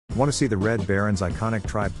Want to see the Red Baron's iconic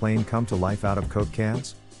triplane come to life out of Coke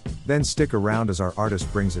cans? Then stick around as our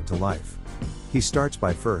artist brings it to life. He starts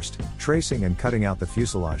by first tracing and cutting out the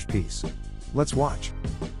fuselage piece. Let's watch.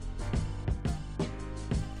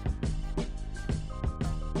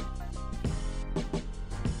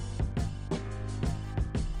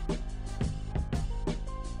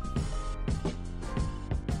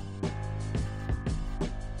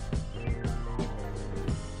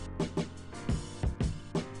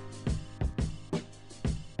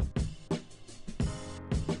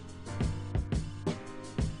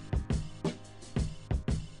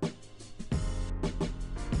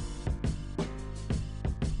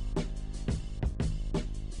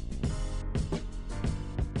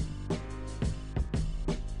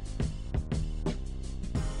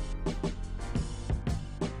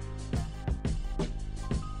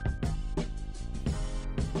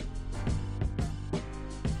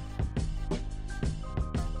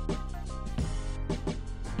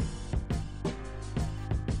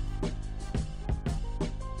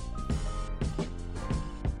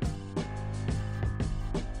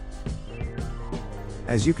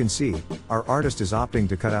 As you can see, our artist is opting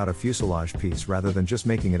to cut out a fuselage piece rather than just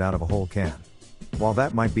making it out of a whole can. While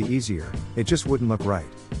that might be easier, it just wouldn't look right.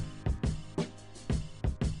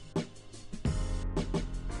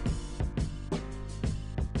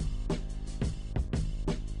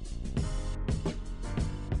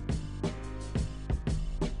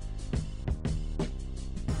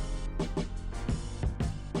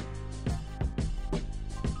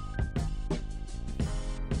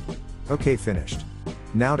 Okay, finished.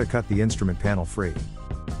 Now to cut the instrument panel free.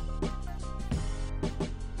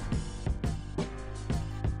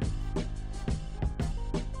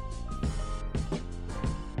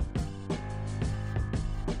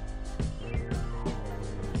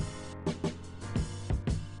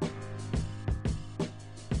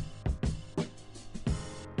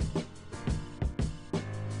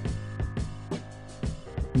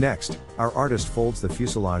 Next, our artist folds the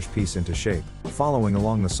fuselage piece into shape, following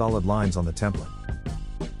along the solid lines on the template.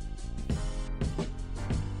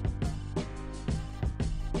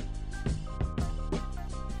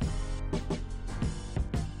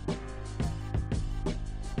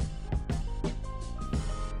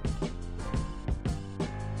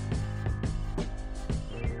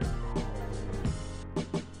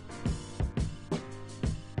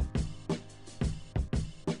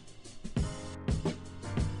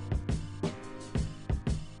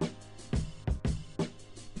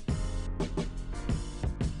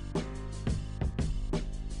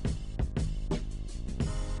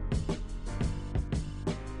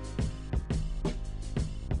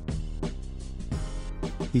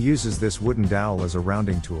 He uses this wooden dowel as a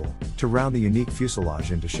rounding tool, to round the unique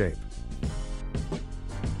fuselage into shape.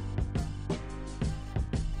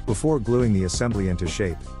 Before gluing the assembly into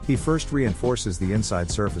shape, he first reinforces the inside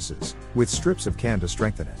surfaces, with strips of can to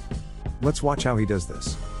strengthen it. Let's watch how he does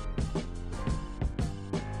this.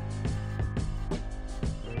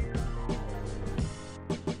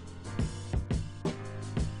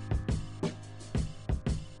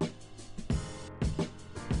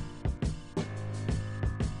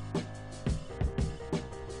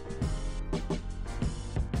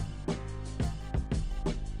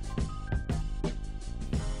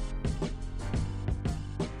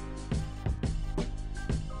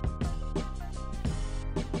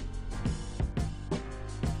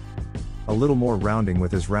 A little more rounding with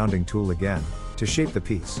his rounding tool again, to shape the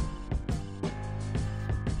piece.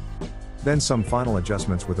 Then some final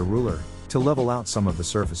adjustments with a ruler, to level out some of the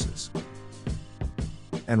surfaces.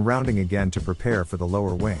 And rounding again to prepare for the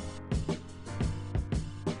lower wing.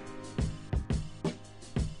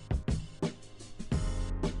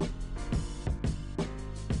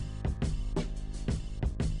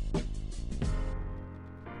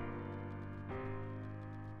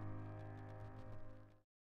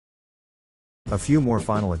 A few more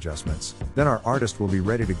final adjustments, then our artist will be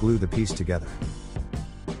ready to glue the piece together.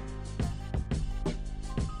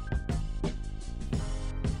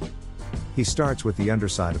 He starts with the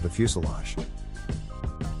underside of the fuselage.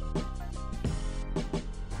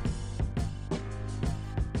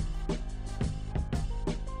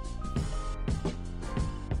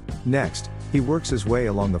 Next, he works his way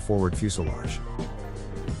along the forward fuselage.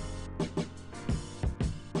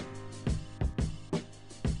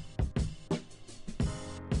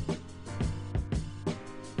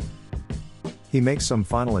 He makes some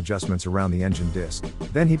final adjustments around the engine disc,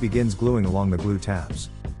 then he begins gluing along the glue tabs.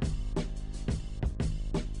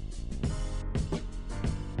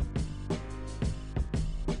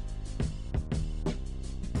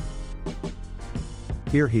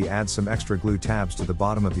 Here he adds some extra glue tabs to the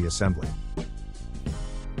bottom of the assembly.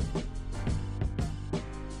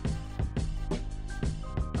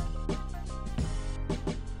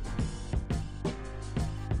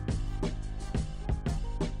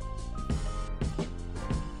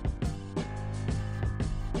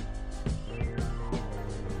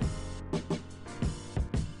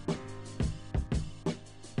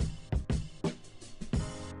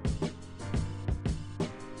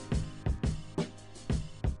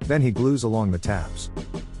 Then he glues along the tabs.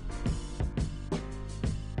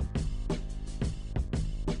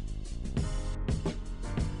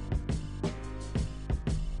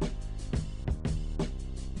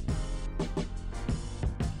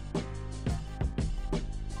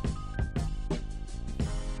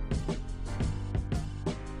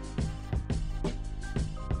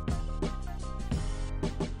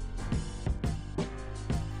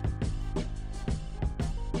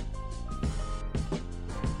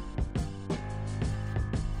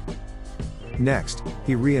 Next,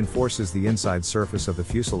 he reinforces the inside surface of the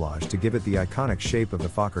fuselage to give it the iconic shape of the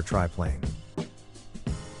Fokker triplane.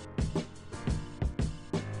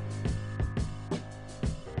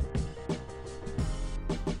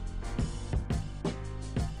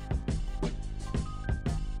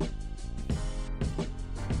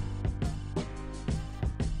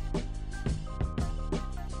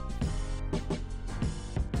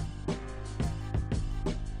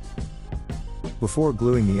 Before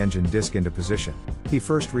gluing the engine disc into position, he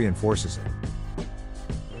first reinforces it.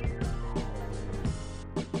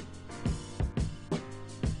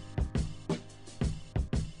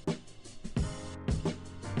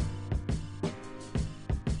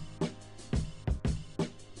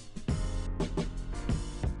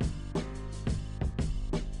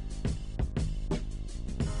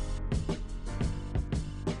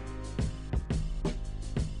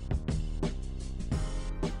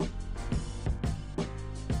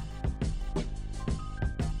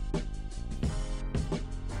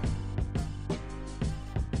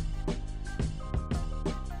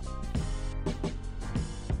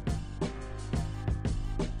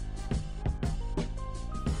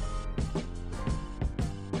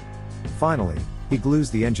 Finally, he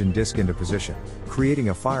glues the engine disc into position, creating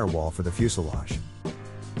a firewall for the fuselage.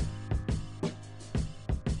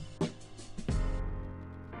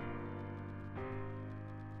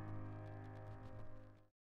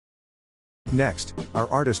 Next, our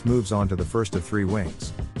artist moves on to the first of 3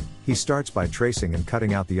 wings. He starts by tracing and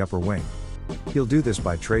cutting out the upper wing. He'll do this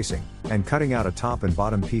by tracing and cutting out a top and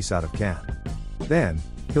bottom piece out of can. Then,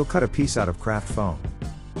 he'll cut a piece out of craft foam.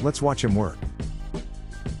 Let's watch him work.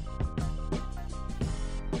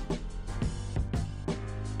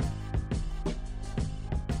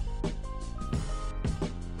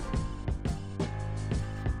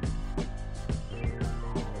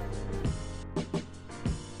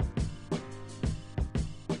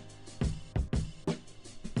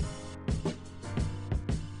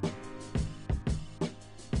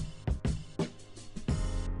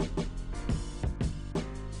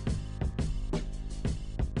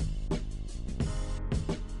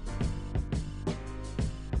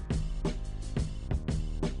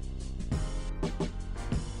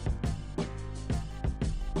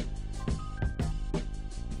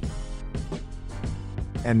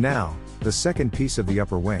 And now, the second piece of the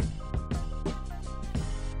upper wing.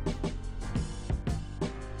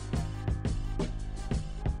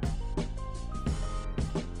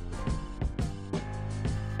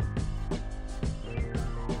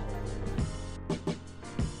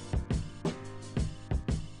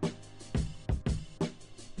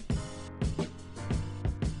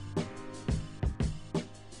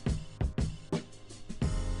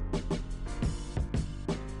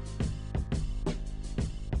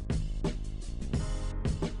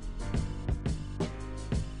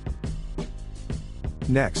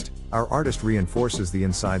 Next, our artist reinforces the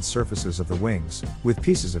inside surfaces of the wings with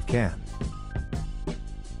pieces of can.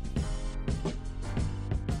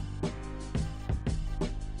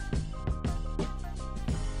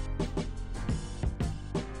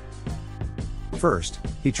 First,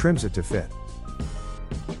 he trims it to fit.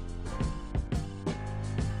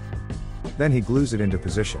 Then he glues it into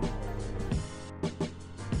position.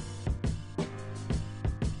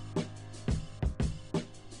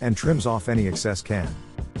 And trims off any excess can.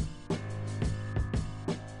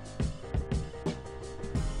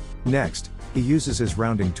 Next, he uses his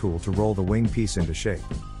rounding tool to roll the wing piece into shape.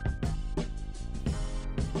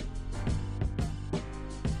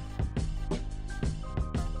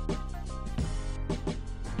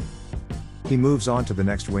 He moves on to the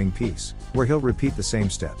next wing piece, where he'll repeat the same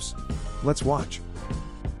steps. Let's watch.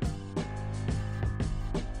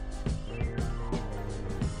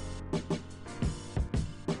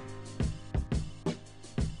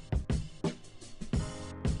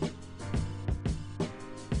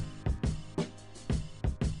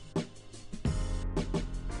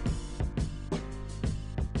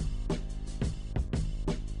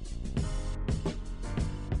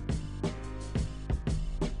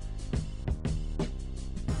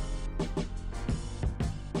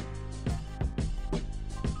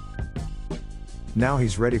 Now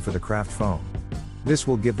he's ready for the craft foam. This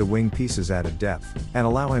will give the wing pieces added depth, and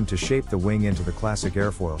allow him to shape the wing into the classic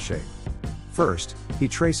airfoil shape. First, he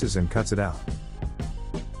traces and cuts it out.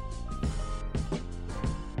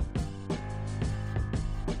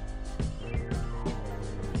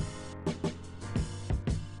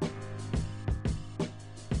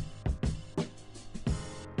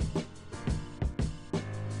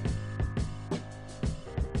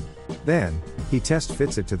 Then, he test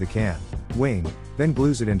fits it to the can, wing, then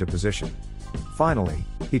glues it into position. Finally,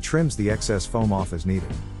 he trims the excess foam off as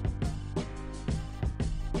needed.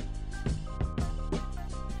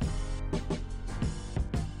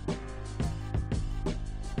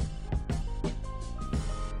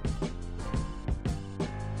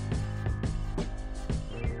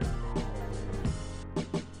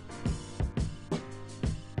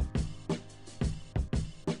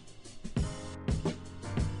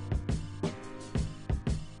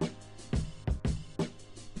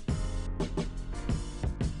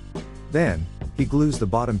 Then, he glues the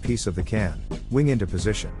bottom piece of the can, wing into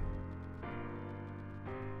position.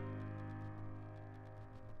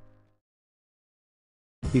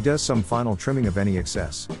 He does some final trimming of any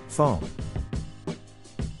excess foam.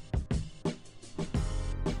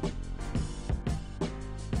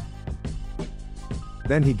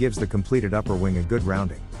 Then he gives the completed upper wing a good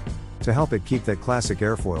rounding, to help it keep that classic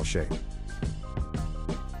airfoil shape.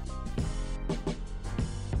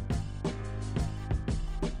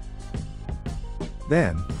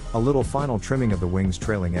 Then, a little final trimming of the wing's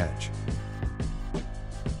trailing edge.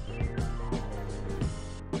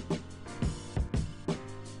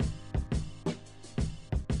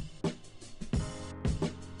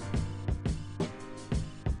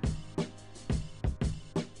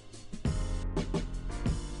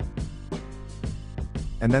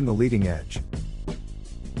 And then the leading edge.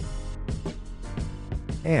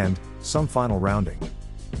 And some final rounding.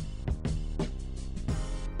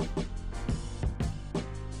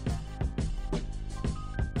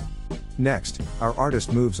 Next, our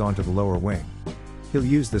artist moves on to the lower wing. He'll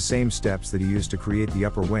use the same steps that he used to create the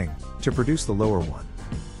upper wing, to produce the lower one.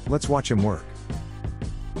 Let's watch him work.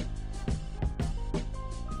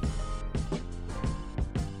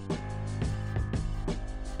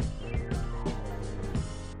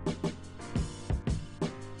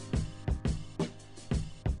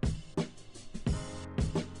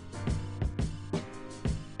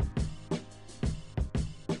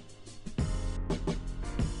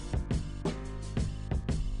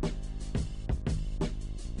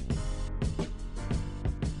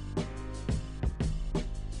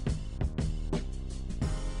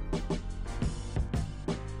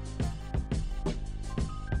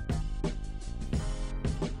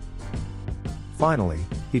 Finally,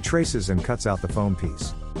 he traces and cuts out the foam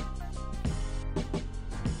piece.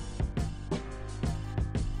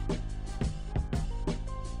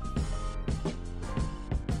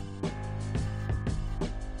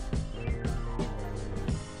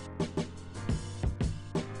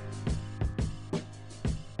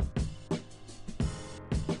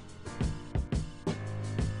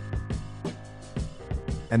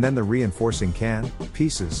 And then the reinforcing can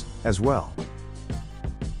pieces as well.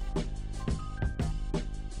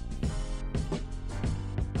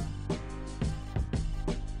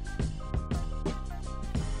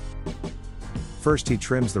 First he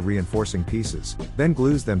trims the reinforcing pieces, then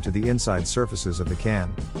glues them to the inside surfaces of the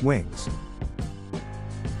can wings.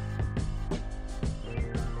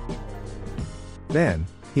 Then,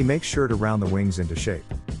 he makes sure to round the wings into shape.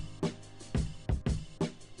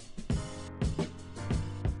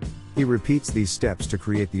 He repeats these steps to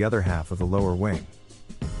create the other half of the lower wing.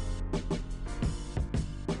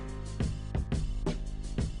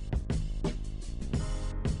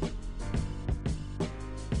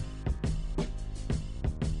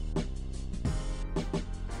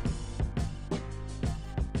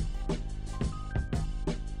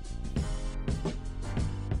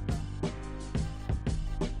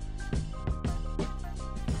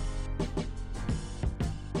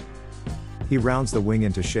 He rounds the wing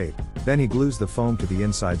into shape, then he glues the foam to the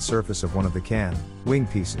inside surface of one of the can wing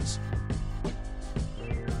pieces.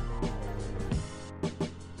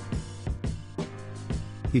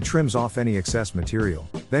 He trims off any excess material,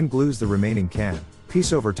 then glues the remaining can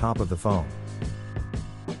piece over top of the foam.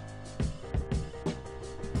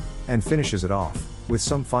 And finishes it off with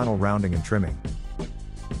some final rounding and trimming.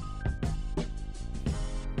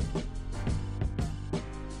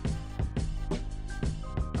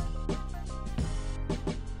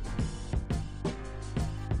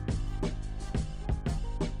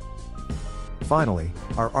 Finally,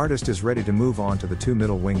 our artist is ready to move on to the two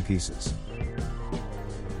middle wing pieces.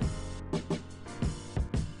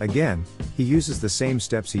 Again, he uses the same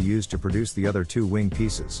steps he used to produce the other two wing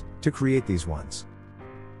pieces, to create these ones.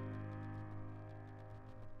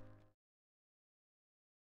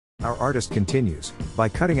 Our artist continues, by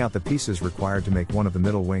cutting out the pieces required to make one of the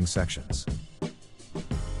middle wing sections.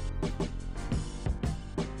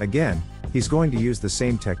 Again, he's going to use the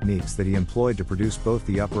same techniques that he employed to produce both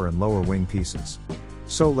the upper and lower wing pieces.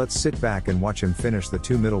 So let's sit back and watch him finish the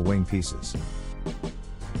two middle wing pieces.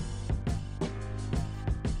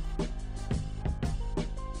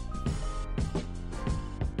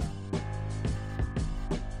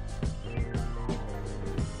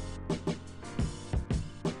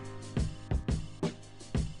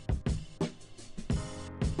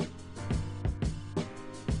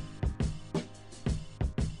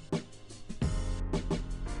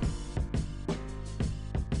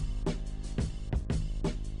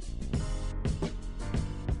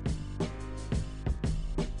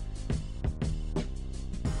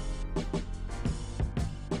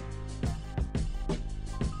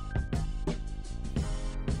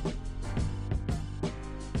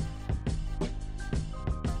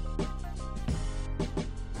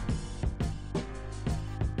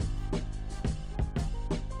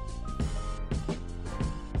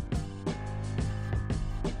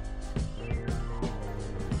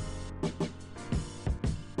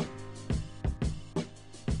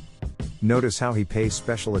 Notice how he pays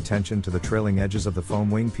special attention to the trailing edges of the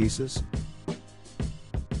foam wing pieces?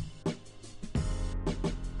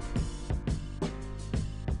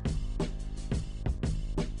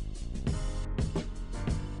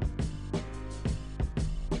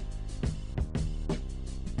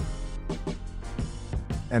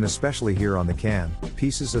 And especially here on the can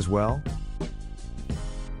pieces as well?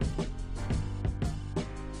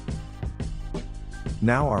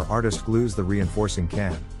 Now our artist glues the reinforcing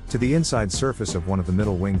can to the inside surface of one of the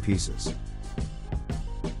middle wing pieces.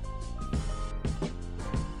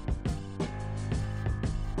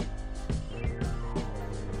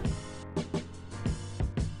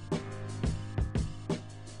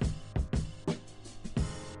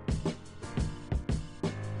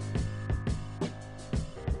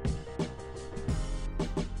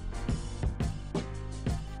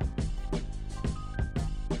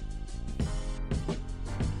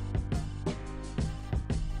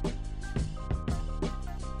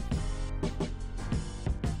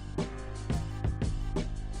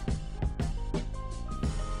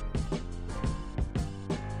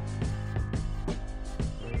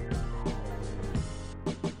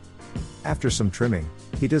 After some trimming,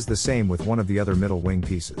 he does the same with one of the other middle wing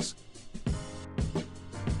pieces.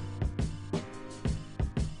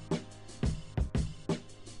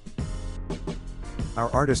 Our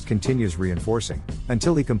artist continues reinforcing,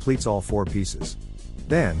 until he completes all four pieces.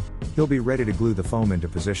 Then, he'll be ready to glue the foam into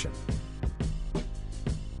position.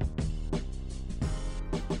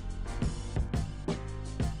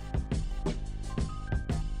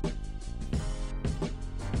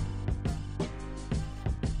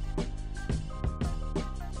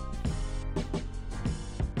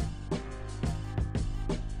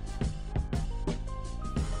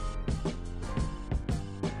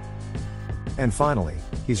 And finally,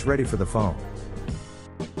 he's ready for the foam.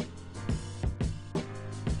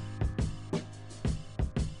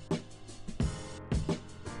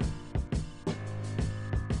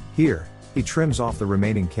 Here, he trims off the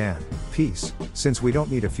remaining can piece, since we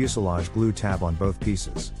don't need a fuselage glue tab on both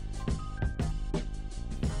pieces.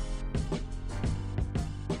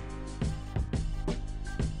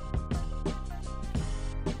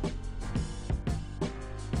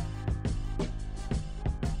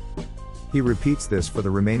 He repeats this for the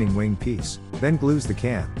remaining wing piece, then glues the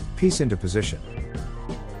can piece into position.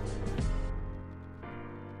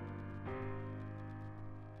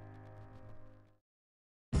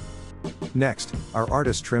 Next, our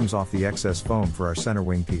artist trims off the excess foam for our center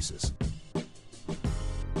wing pieces.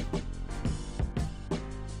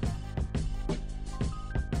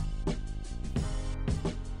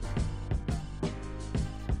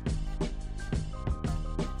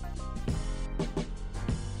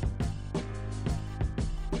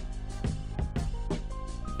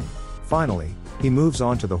 Finally, he moves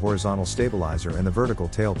on to the horizontal stabilizer and the vertical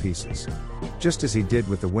tail pieces. Just as he did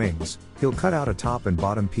with the wings, he'll cut out a top and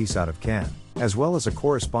bottom piece out of can, as well as a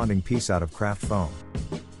corresponding piece out of craft foam.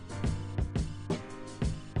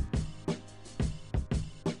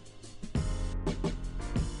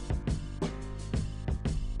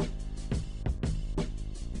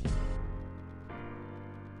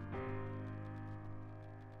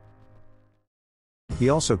 He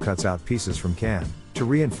also cuts out pieces from can, to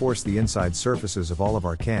reinforce the inside surfaces of all of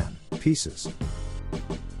our can pieces.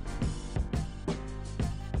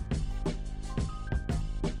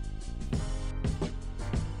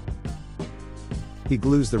 he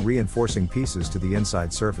glues the reinforcing pieces to the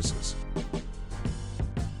inside surfaces.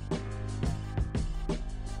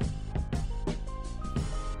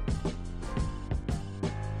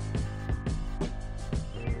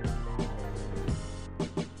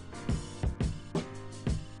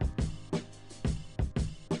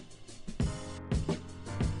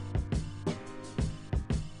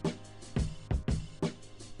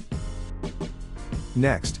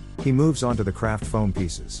 Next, he moves on to the craft foam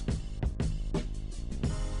pieces.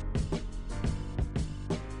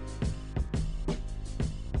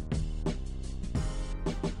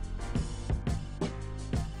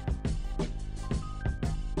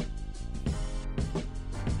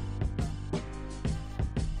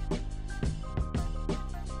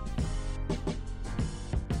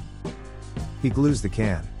 He glues the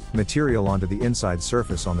can material onto the inside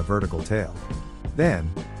surface on the vertical tail. Then,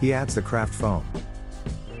 he adds the craft foam.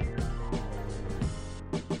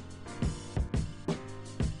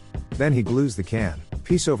 Then he glues the can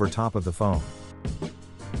piece over top of the foam.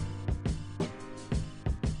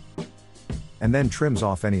 And then trims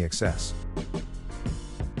off any excess.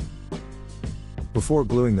 Before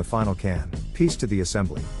gluing the final can piece to the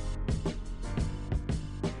assembly.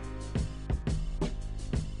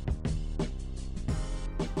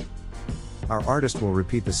 Our artist will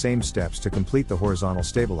repeat the same steps to complete the horizontal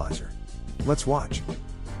stabilizer. Let's watch.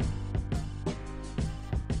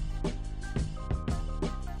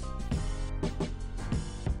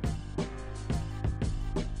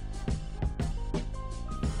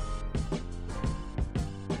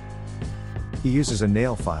 He uses a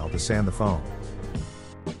nail file to sand the foam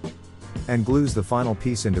and glues the final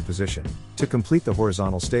piece into position to complete the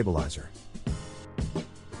horizontal stabilizer.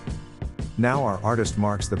 Now our artist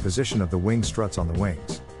marks the position of the wing struts on the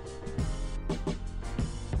wings.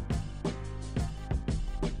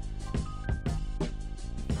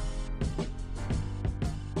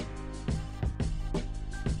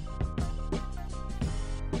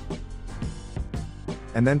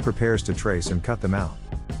 And then prepares to trace and cut them out.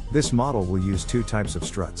 This model will use two types of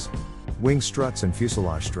struts: wing struts and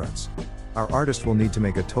fuselage struts. Our artist will need to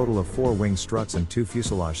make a total of 4 wing struts and 2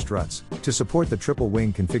 fuselage struts to support the triple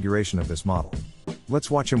wing configuration of this model. Let's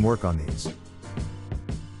watch him work on these.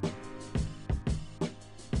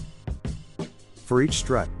 For each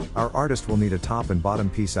strut, our artist will need a top and bottom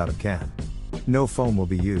piece out of can. No foam will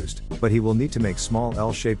be used, but he will need to make small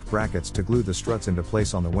L-shaped brackets to glue the struts into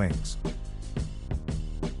place on the wings.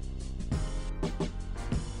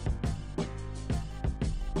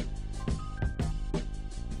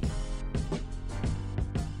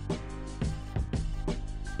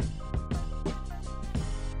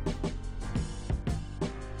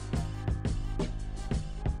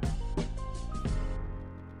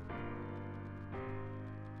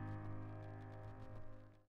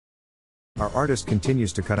 Our artist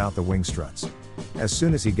continues to cut out the wing struts. As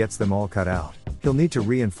soon as he gets them all cut out, he'll need to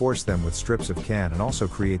reinforce them with strips of can and also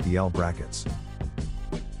create the L brackets.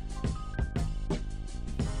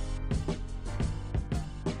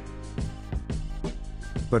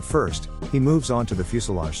 But first, he moves on to the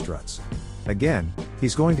fuselage struts. Again,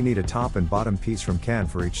 he's going to need a top and bottom piece from can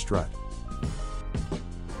for each strut.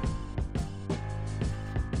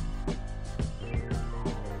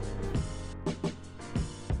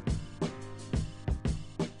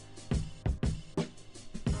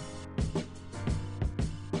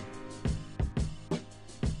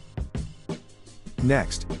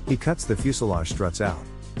 Next, he cuts the fuselage struts out.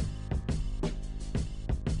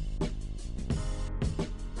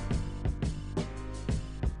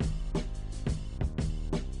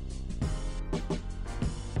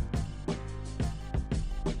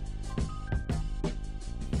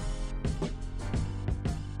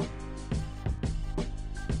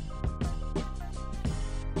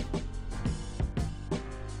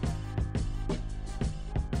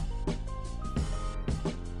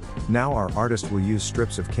 Now our artist will use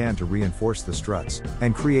strips of can to reinforce the struts,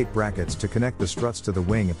 and create brackets to connect the struts to the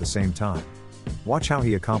wing at the same time. Watch how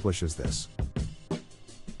he accomplishes this.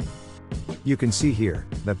 You can see here,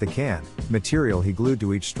 that the can material he glued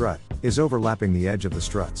to each strut, is overlapping the edge of the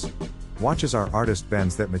struts. Watch as our artist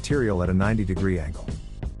bends that material at a 90-degree angle.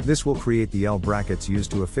 This will create the L brackets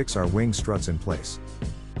used to affix our wing struts in place.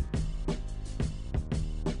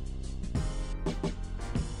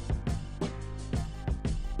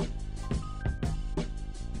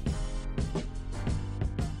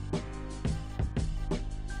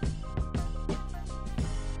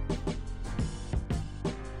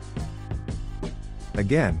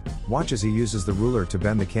 Again, watch as he uses the ruler to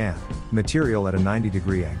bend the can material at a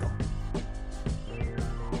 90-degree angle.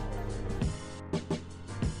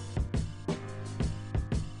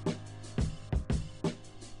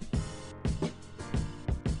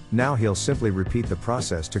 Now he'll simply repeat the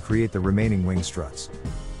process to create the remaining wing struts.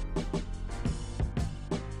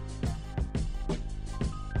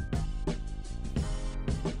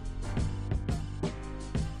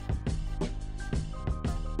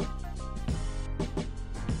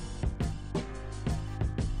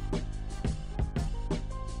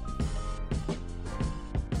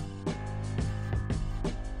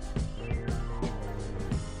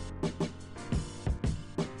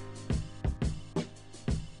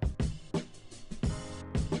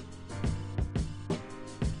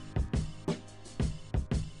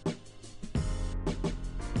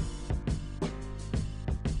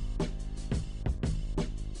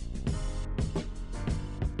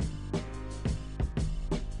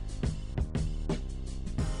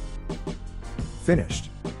 Finished.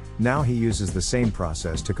 Now he uses the same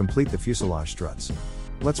process to complete the fuselage struts.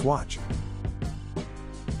 Let's watch.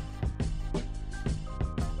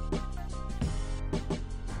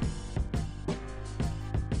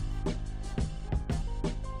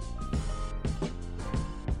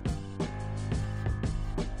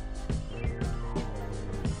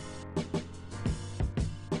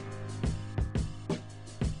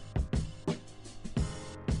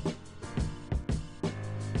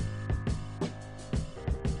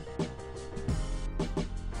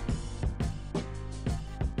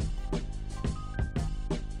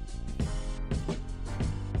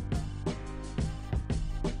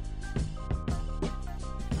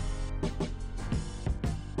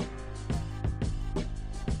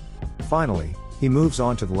 Finally, he moves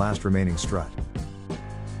on to the last remaining strut.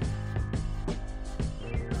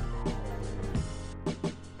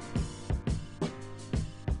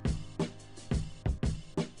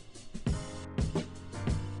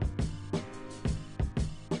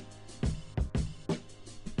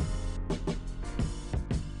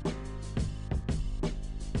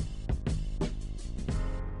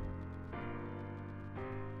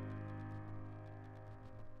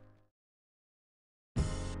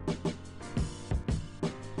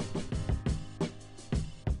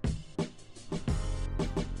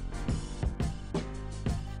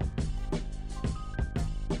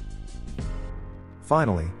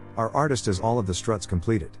 Finally, our artist has all of the struts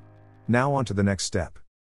completed. Now on to the next step.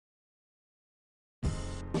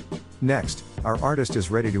 Next, our artist is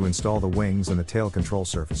ready to install the wings and the tail control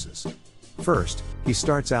surfaces. First, he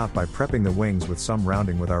starts out by prepping the wings with some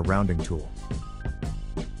rounding with our rounding tool.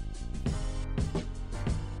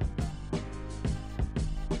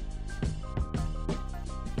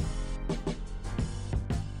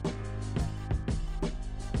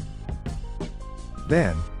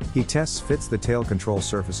 Then, he fits the tail control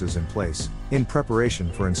surfaces in place, in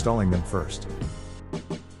preparation for installing them first.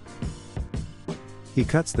 He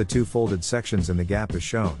cuts the two folded sections in the gap as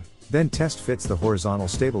shown, then fits the horizontal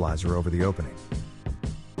stabilizer over the opening.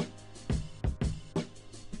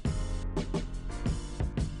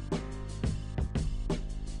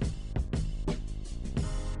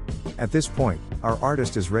 At this point, our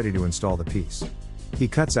artist is ready to install the piece. He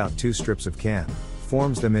cuts out two strips of can,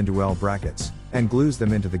 forms them into L brackets, and glues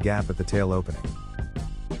them into the gap at the tail opening.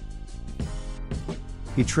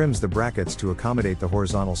 He trims the brackets to accommodate the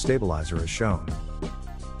horizontal stabilizer as shown.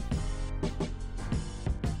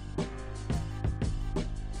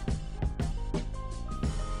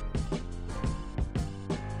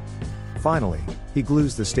 Finally, he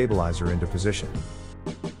glues the stabilizer into position.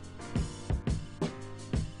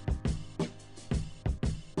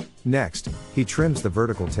 Next, he trims the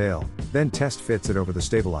vertical tail, then fits it over the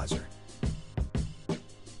stabilizer.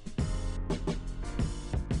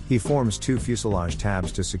 He forms two fuselage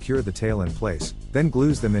tabs to secure the tail in place, then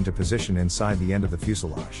glues them into position inside the end of the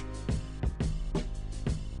fuselage.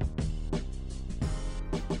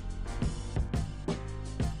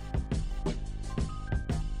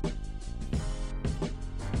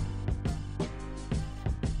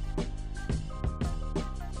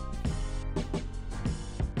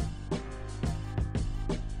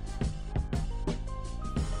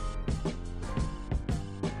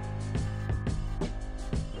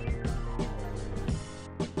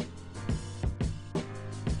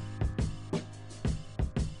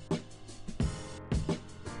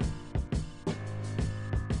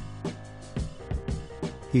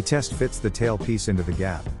 He fits the tail piece into the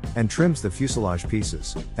gap, and trims the fuselage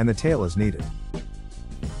pieces, and the tail as needed.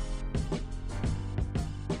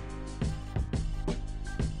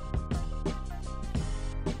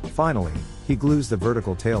 Finally, he glues the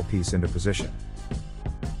vertical tail piece into position.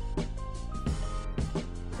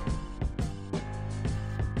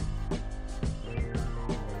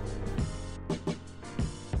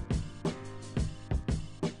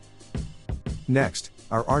 Next,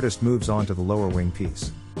 our artist moves on to the lower wing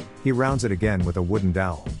piece. He rounds it again with a wooden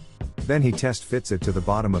dowel. Then he test fits it to the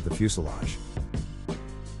bottom of the fuselage.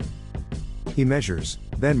 He measures,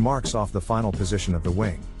 then marks off the final position of the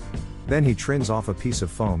wing. Then he trims off a piece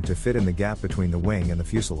of foam to fit in the gap between the wing and the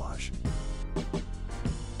fuselage.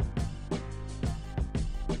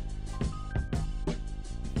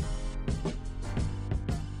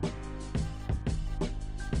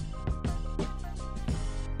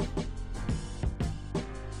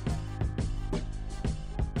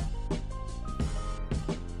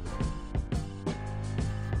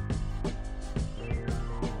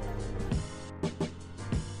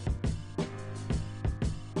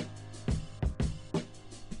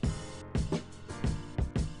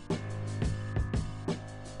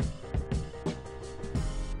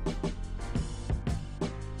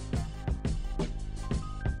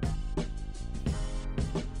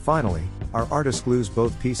 Finally, our artist glues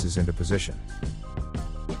both pieces into position.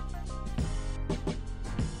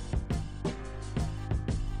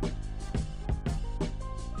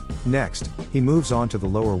 Next, he moves on to the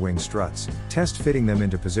lower wing struts, test fitting them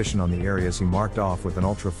into position on the areas he marked off with an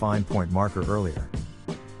ultra-fine point marker earlier.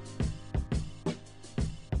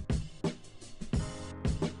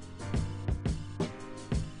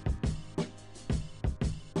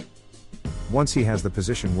 Once he has the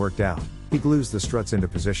position worked out, he glues the struts into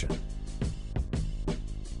position.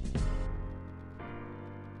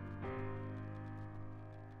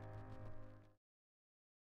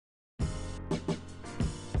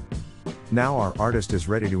 Now our artist is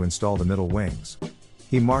ready to install the middle wings.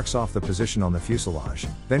 He marks off the position on the fuselage,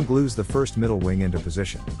 then glues the first middle wing into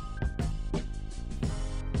position.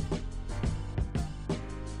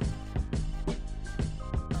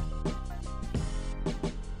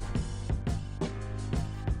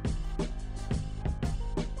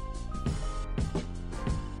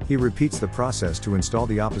 He repeats the process to install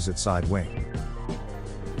the opposite side wing.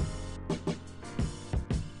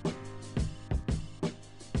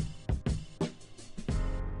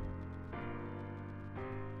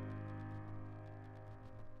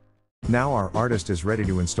 Now our artist is ready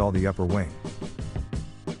to install the upper wing.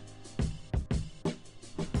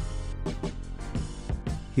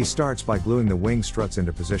 He starts by gluing the wing struts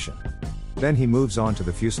into position. Then he moves on to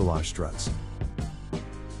the fuselage struts.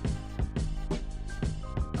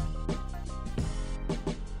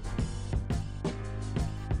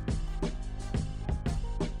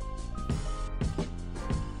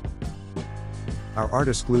 Our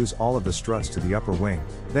artist glues all of the struts to the upper wing,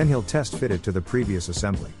 then he'll test fit it to the previous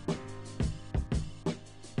assembly.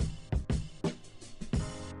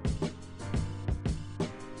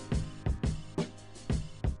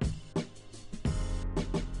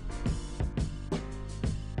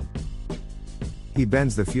 He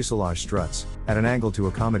bends the fuselage struts at an angle to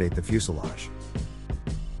accommodate the fuselage.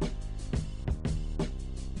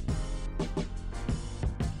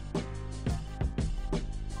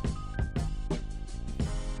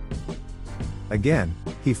 Again,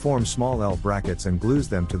 he forms small L brackets and glues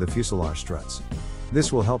them to the fuselage struts.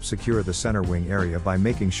 This will help secure the center wing area by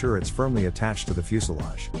making sure it's firmly attached to the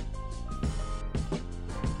fuselage.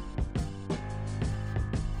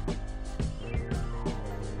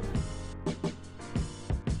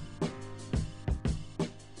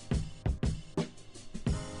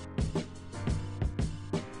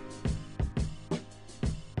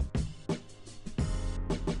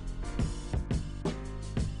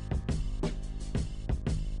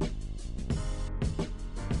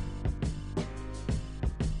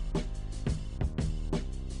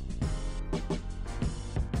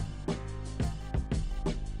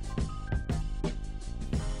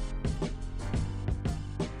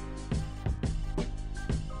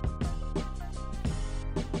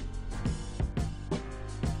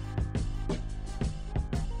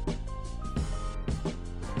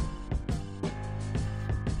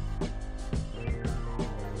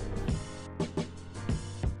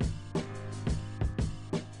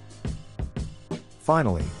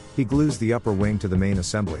 Finally, he glues the upper wing to the main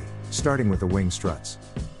assembly, starting with the wing struts.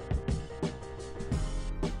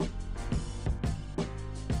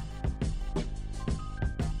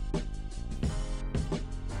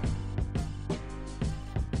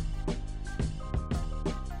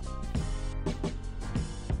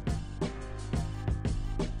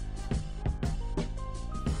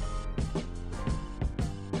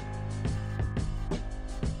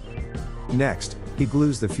 Next, he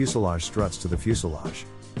glues the fuselage struts to the fuselage.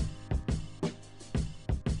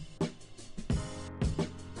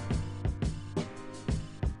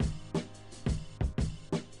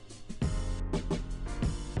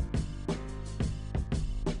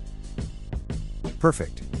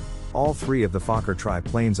 Perfect. All three of the Fokker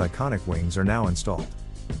Triplane's iconic wings are now installed.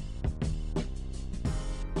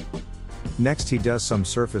 Next he does some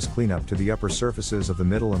surface cleanup to the upper surfaces of the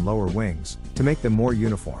middle and lower wings, to make them more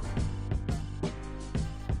uniform.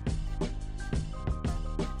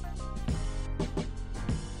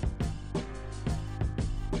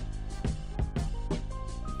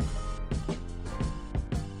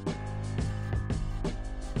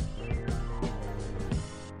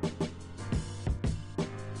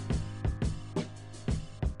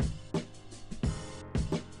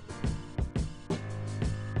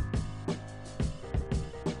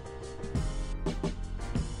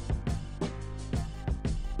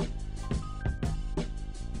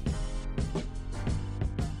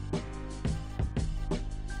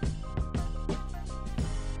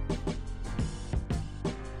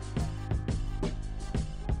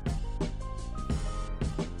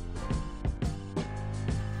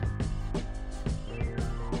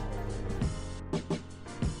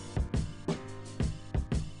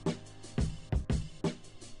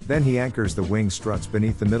 Then he anchors the wing struts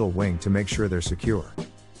beneath the middle wing to make sure they're secure.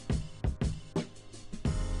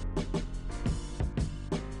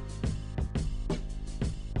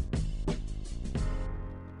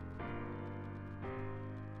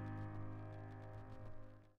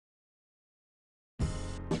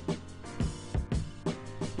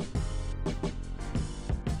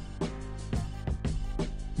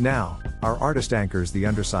 Now, our artist anchors the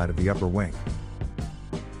underside of the upper wing.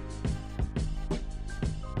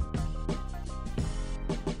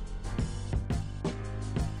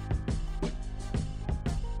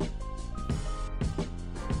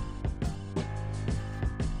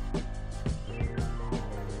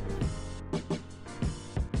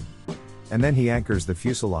 And then he anchors the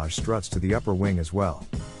fuselage struts to the upper wing as well.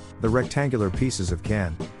 The rectangular pieces of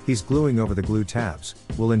can he's gluing over the glue tabs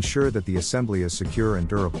will ensure that the assembly is secure and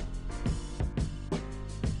durable.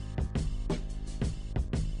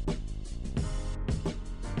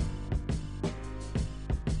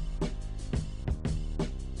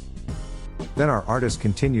 Then our artist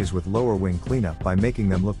continues with lower wing cleanup by making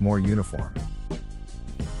them look more uniform.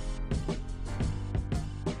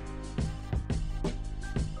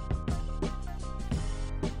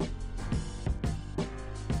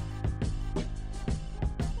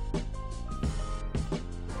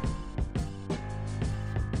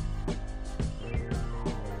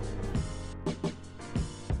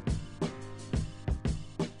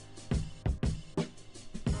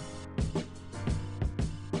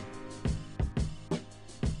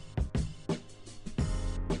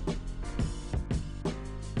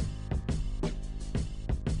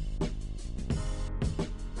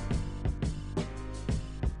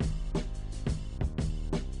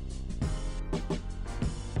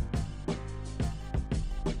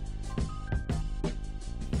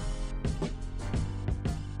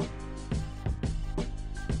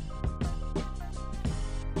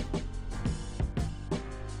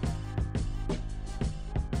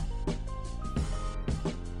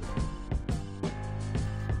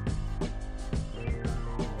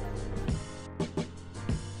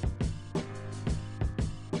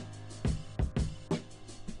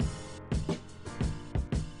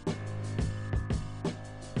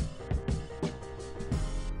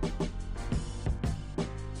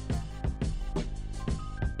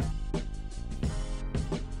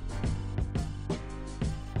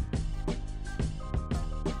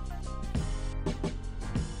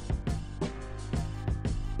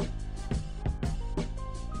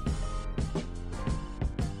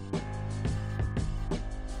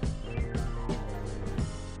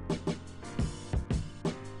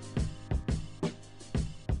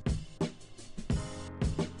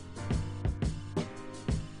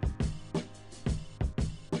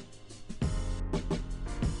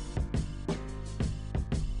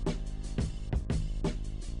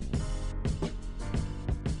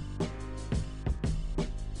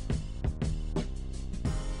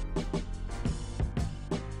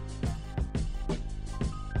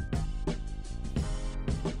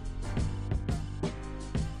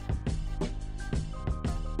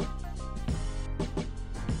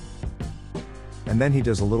 And then he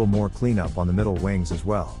does a little more cleanup on the middle wings as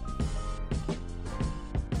well.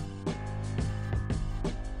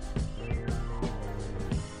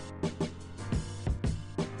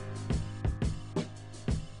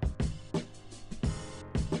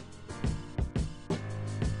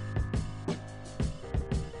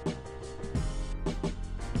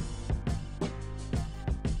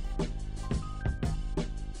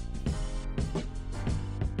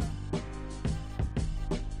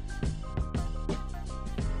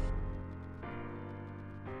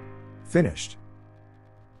 Finished.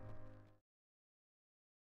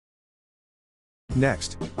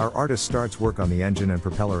 Next, our artist starts work on the engine and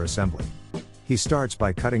propeller assembly. He starts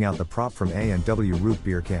by cutting out the prop from A and W root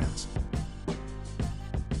beer cans.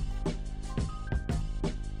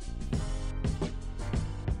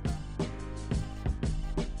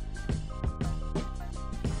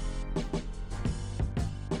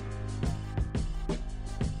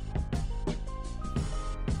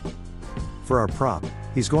 For our prop,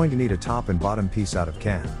 he's going to need a top and bottom piece out of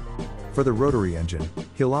can. For the rotary engine,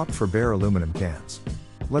 he'll opt for bare aluminum cans.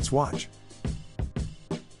 Let's watch.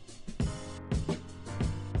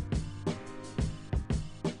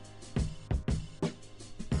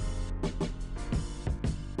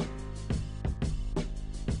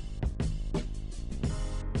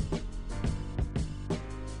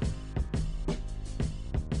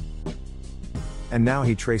 And now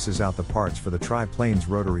he traces out the parts for the Triplane's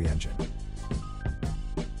rotary engine.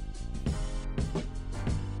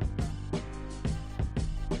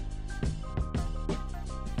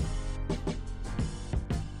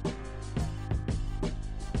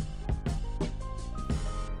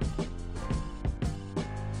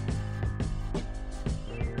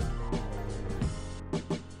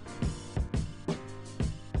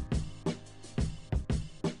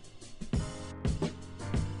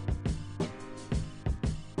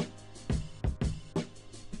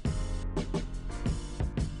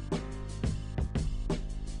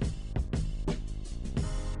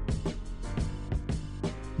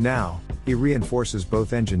 Now, he reinforces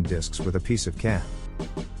both engine discs with a piece of can.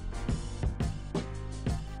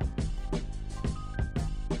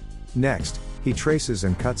 Next, he traces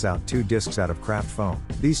and cuts out 2 discs out of craft foam.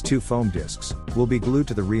 These 2 foam discs will be glued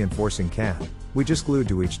to the reinforcing can. We just glued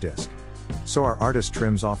to each disc. So our artist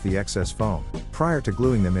trims off the excess foam prior to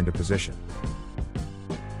gluing them into position.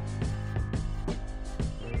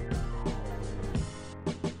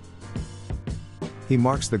 He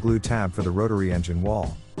marks the glue tab for the rotary engine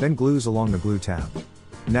wall, then glues along the glue tab.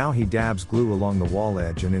 Now he dabs glue along the wall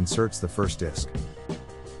edge and inserts the first disc.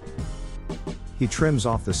 He trims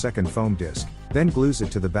off the second foam disc, then glues it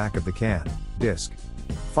to the back of the can disc.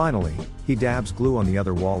 Finally, he dabs glue on the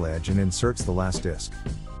other wall edge and inserts the last disc.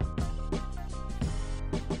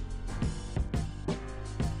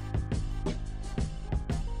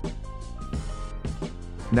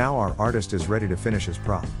 Now our artist is ready to finish his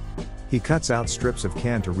prop. He cuts out strips of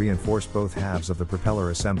can to reinforce both halves of the propeller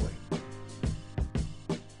assembly.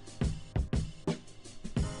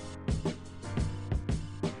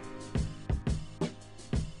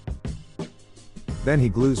 Then he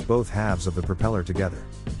glues both halves of the propeller together.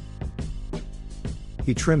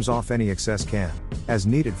 He trims off any excess can, as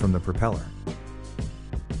needed from the propeller.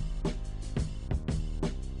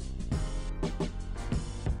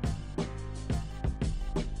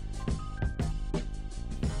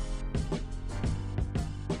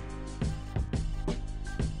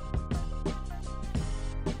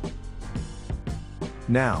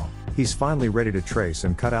 Now, he's finally ready to trace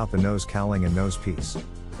and cut out the nose cowling and nose piece.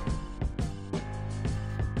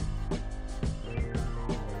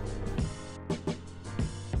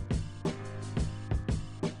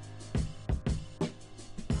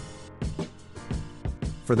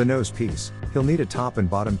 For the nose piece, he'll need a top and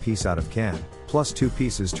bottom piece out of can, plus 2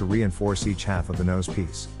 pieces to reinforce each half of the nose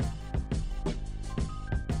piece.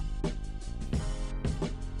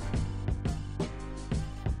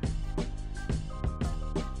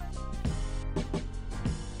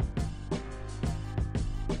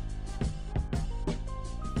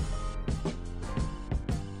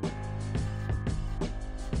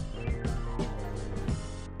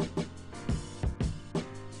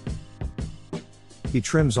 He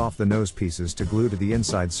trims off the nose pieces to glue to the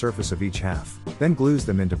inside surface of each half, then glues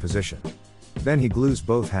them into position. Then he glues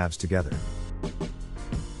both halves together.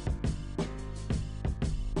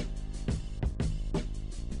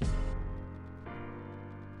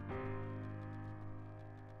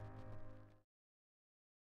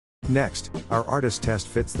 Next, our artist test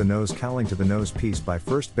fits the nose cowling to the nose piece by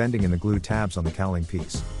first bending in the glue tabs on the cowling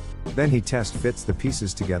piece. Then he test fits the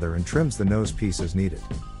pieces together and trims the nose piece as needed.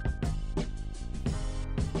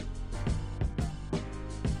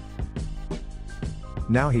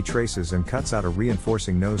 Now he traces and cuts out a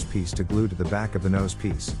reinforcing nose piece to glue to the back of the nose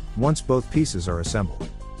piece, once both pieces are assembled.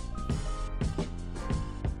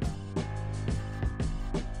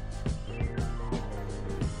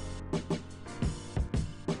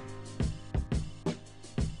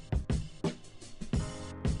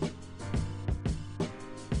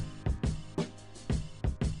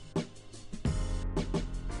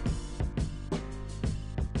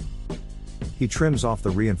 He trims off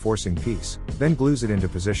the reinforcing piece, then glues it into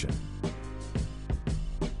position.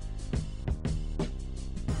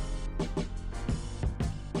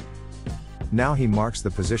 Now he marks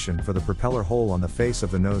the position for the propeller hole on the face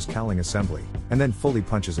of the nose cowling assembly, and then fully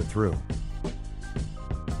punches it through.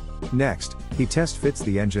 Next, he test fits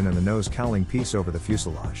the engine and the nose cowling piece over the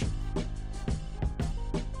fuselage.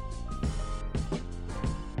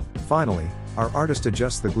 Finally, our artist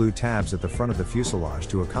adjusts the glue tabs at the front of the fuselage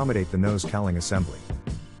to accommodate the nose cowling assembly.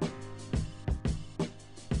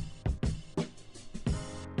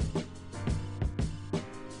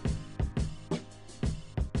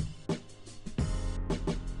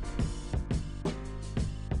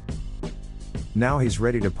 Now he's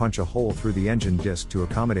ready to punch a hole through the engine disc to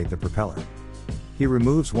accommodate the propeller. He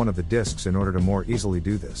removes one of the discs in order to more easily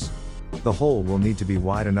do this. The hole will need to be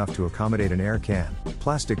wide enough to accommodate an air can,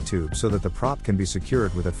 plastic tube so that the prop can be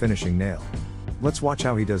secured with a finishing nail. Let's watch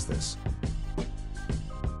how he does this.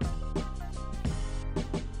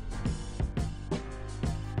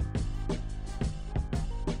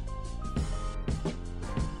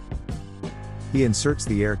 He inserts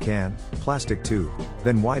the air can, plastic tube,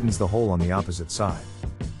 then widens the hole on the opposite side.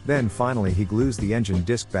 Then finally he glues the engine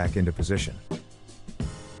disc back into position.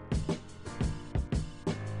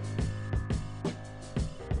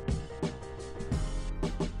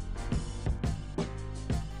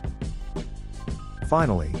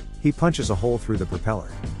 Finally, he punches a hole through the propeller.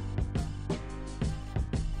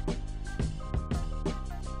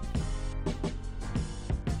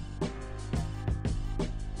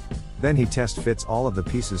 Then he test fits all of the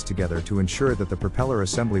pieces together to ensure that the propeller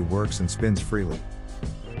assembly works and spins freely.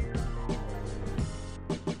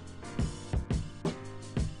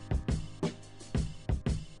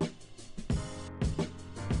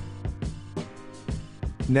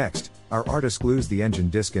 Next, our artist glues the engine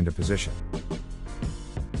disc into position.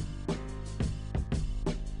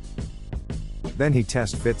 Then he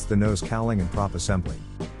test fits the nose cowling and prop assembly.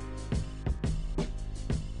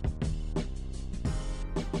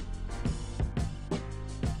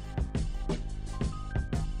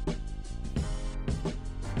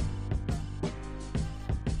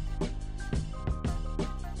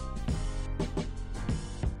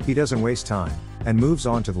 He doesn't waste time, and moves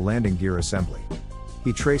on to the landing gear assembly.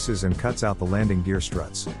 He traces and cuts out the landing gear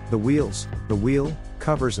struts, the wheels, the wheel,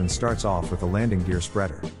 covers and starts off with the landing gear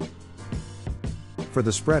spreader. For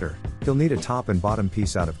the spreader, he'll need a top and bottom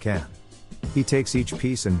piece out of can. He takes each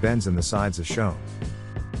piece and bends in the sides as shown.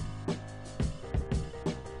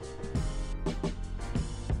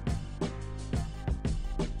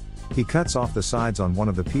 He cuts off the sides on one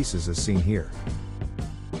of the pieces as seen here.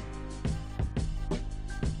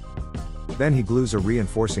 Then he glues a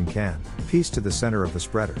reinforcing can piece to the center of the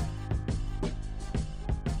spreader.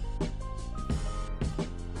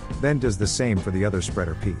 Then does the same for the other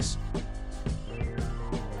spreader piece.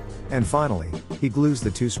 And finally, he glues the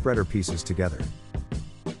two spreader pieces together.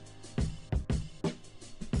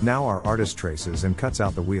 Now our artist traces and cuts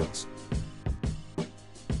out the wheels.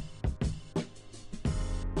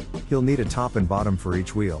 He'll need a top and bottom for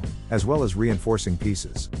each wheel, as well as reinforcing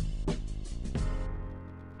pieces.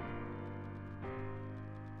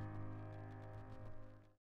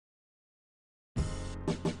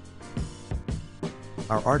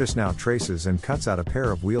 Our artist now traces and cuts out a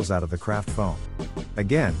pair of wheels out of the craft foam.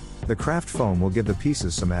 Again, the craft foam will give the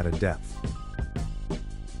pieces some added depth.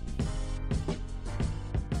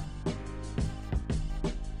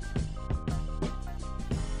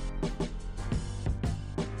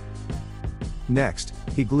 Next,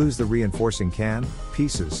 he glues the reinforcing can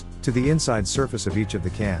pieces to the inside surface of each of the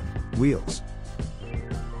can wheels.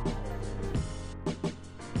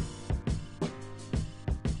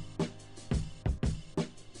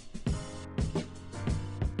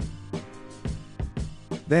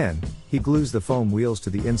 Then, he glues the foam wheels to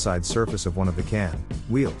the inside surface of one of the can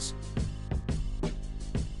wheels.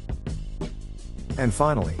 And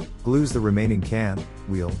finally, glues the remaining can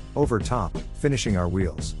wheel over top, finishing our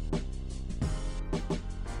wheels.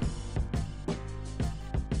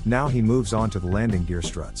 Now he moves on to the landing gear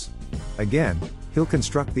struts. Again, he'll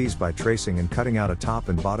construct these by tracing and cutting out a top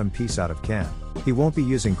and bottom piece out of can. He won't be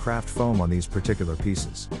using craft foam on these particular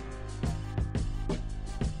pieces.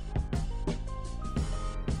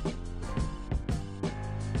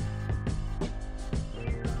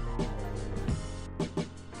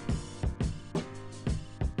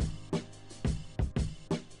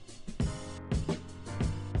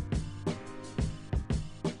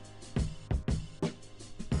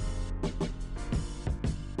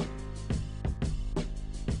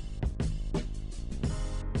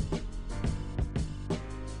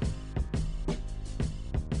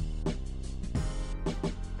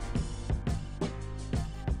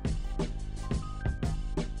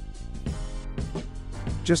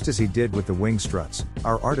 Just as he did with the wing struts,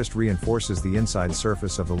 our artist reinforces the inside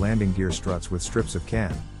surface of the landing gear struts with strips of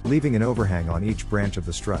can, leaving an overhang on each branch of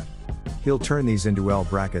the strut. He'll turn these into L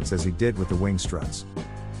brackets as he did with the wing struts.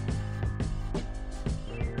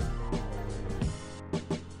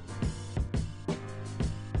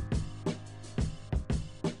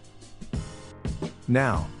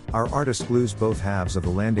 Now, our artist glues both halves of the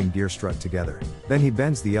landing gear strut together, then he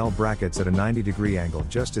bends the L brackets at a 90-degree angle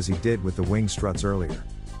just as he did with the wing struts earlier.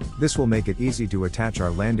 This will make it easy to attach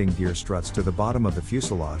our landing gear struts to the bottom of the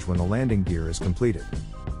fuselage when the landing gear is completed.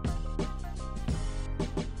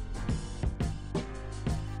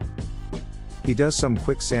 He does some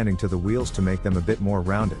quick sanding to the wheels to make them a bit more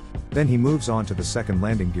rounded, then he moves on to the second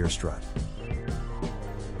landing gear strut.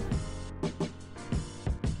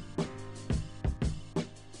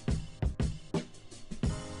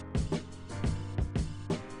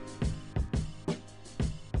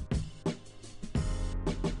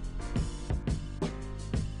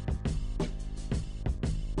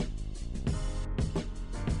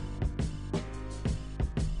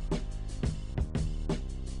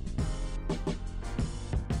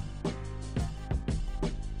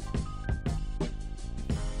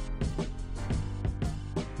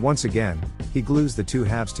 Once again, he glues the two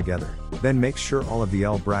halves together, then makes sure all of the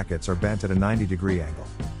L brackets are bent at a 90-degree angle.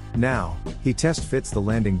 Now, he test fits the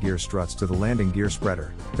landing gear struts to the landing gear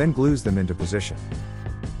spreader, then glues them into position.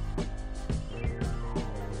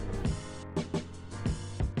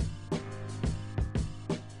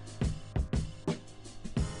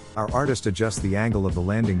 Our artist adjusts the angle of the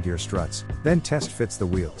landing gear struts, then test fits the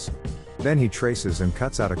wheels. Then he traces and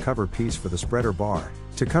cuts out a cover piece for the spreader bar,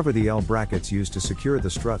 to cover the L brackets used to secure the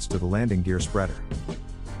struts to the landing gear spreader.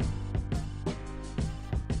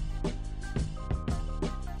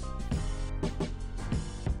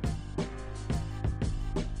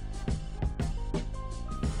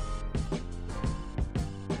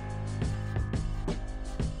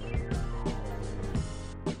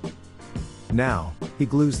 Now, he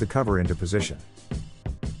glues the cover into position.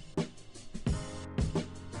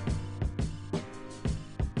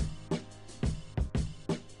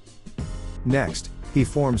 Next, he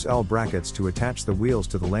forms L brackets to attach the wheels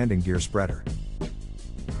to the landing gear spreader.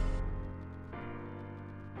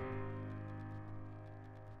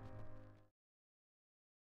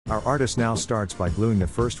 Our artist now starts by gluing the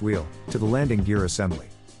first wheel to the landing gear assembly.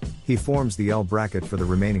 He forms the L bracket for the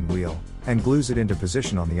remaining wheel, and glues it into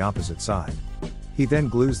position on the opposite side. He then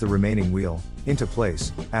glues the remaining wheel into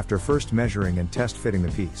place, after first measuring and test fitting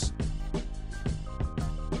the piece.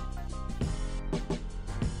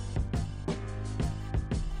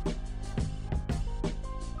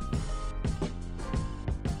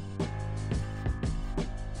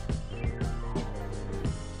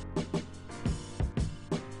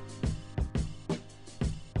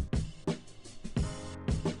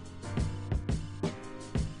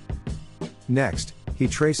 Next, he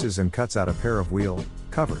traces and cuts out a pair of wheel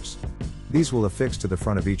covers. These will affix to the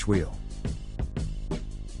front of each wheel.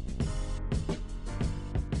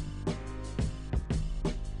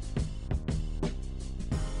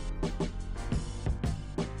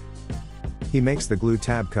 He makes the glue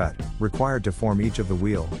tab cut, required to form each of the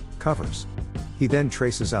wheel covers. He then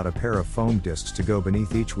traces out a pair of foam discs to go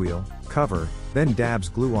beneath each wheel cover, then dabs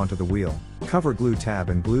glue onto the wheel cover glue tab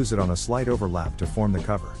and glues it on a slight overlap to form the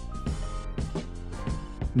cover.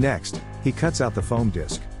 Next, he cuts out the foam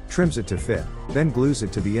disc, trims it to fit, then glues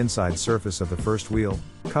it to the inside surface of the first wheel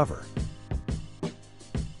cover.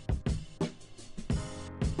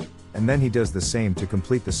 And then he does the same to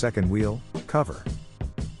complete the second wheel cover.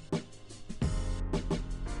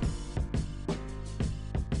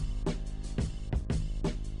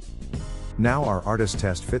 Now our artist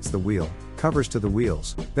test fits the wheel covers to the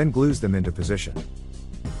wheels, then glues them into position.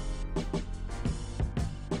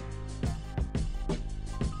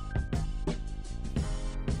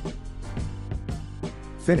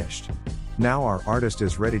 Finished. Now our artist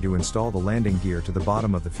is ready to install the landing gear to the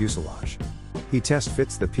bottom of the fuselage. He test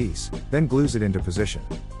fits the piece, then glues it into position.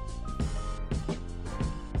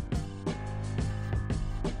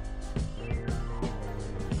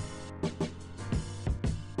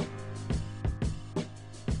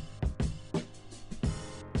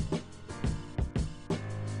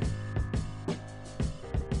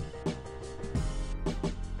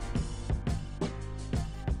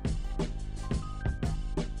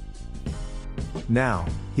 Now,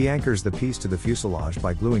 he anchors the piece to the fuselage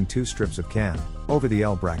by gluing two strips of can over the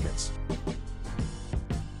L brackets.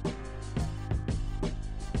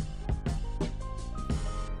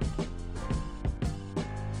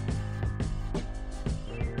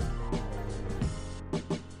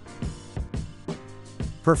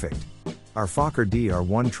 Perfect. Our Fokker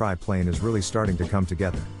DR1 triplane is really starting to come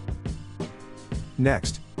together.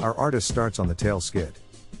 Next, our artist starts on the tail skid.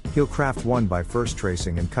 He'll craft one by first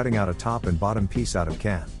tracing and cutting out a top and bottom piece out of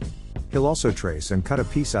can. He'll also trace and cut a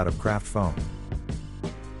piece out of craft foam.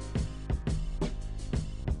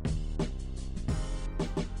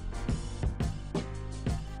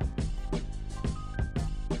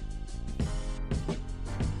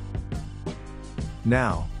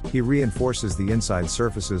 Now, he reinforces the inside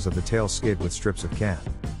surfaces of the tail skid with strips of can.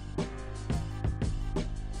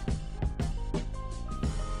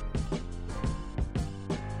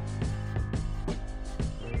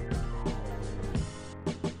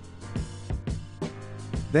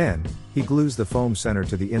 Then, he glues the foam center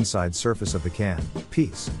to the inside surface of the can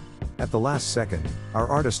piece. At the last second, our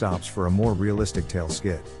artist opts for a more realistic tail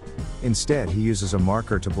skid. Instead, he uses a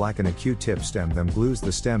marker to blacken a Q-tip stem, then glues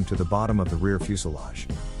the stem to the bottom of the rear fuselage.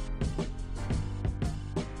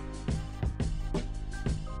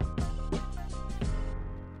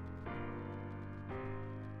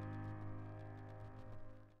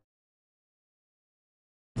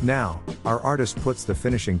 Now, our artist puts the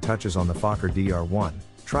finishing touches on the Fokker DR1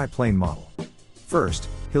 triplane model. First,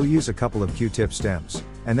 he'll use a couple of Q-tip stems,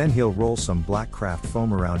 and then he'll roll some black craft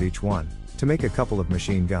foam around each one, to make a couple of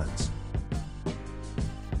machine guns.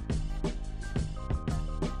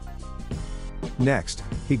 Next,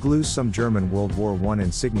 he glues some German World War I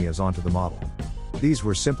insignias onto the model. These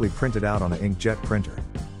were simply printed out on an inkjet printer.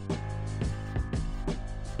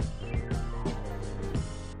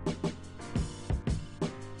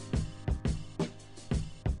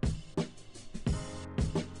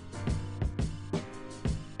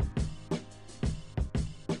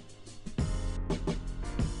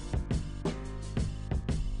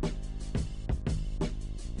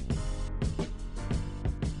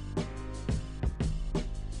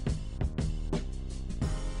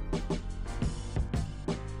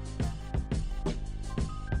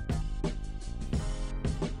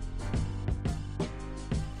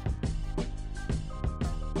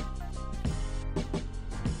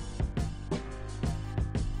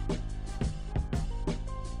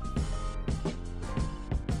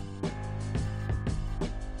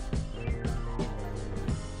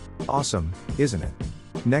 Awesome, isn't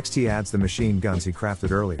it? Next he adds the machine guns he crafted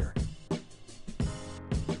earlier.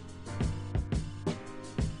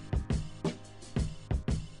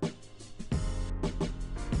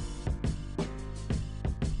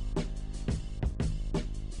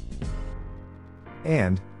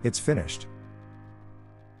 And, it's finished.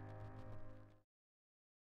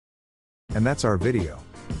 And that's our video.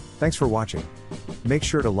 Thanks for watching. Make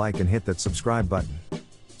sure to like and hit that subscribe button.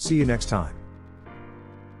 See you next time.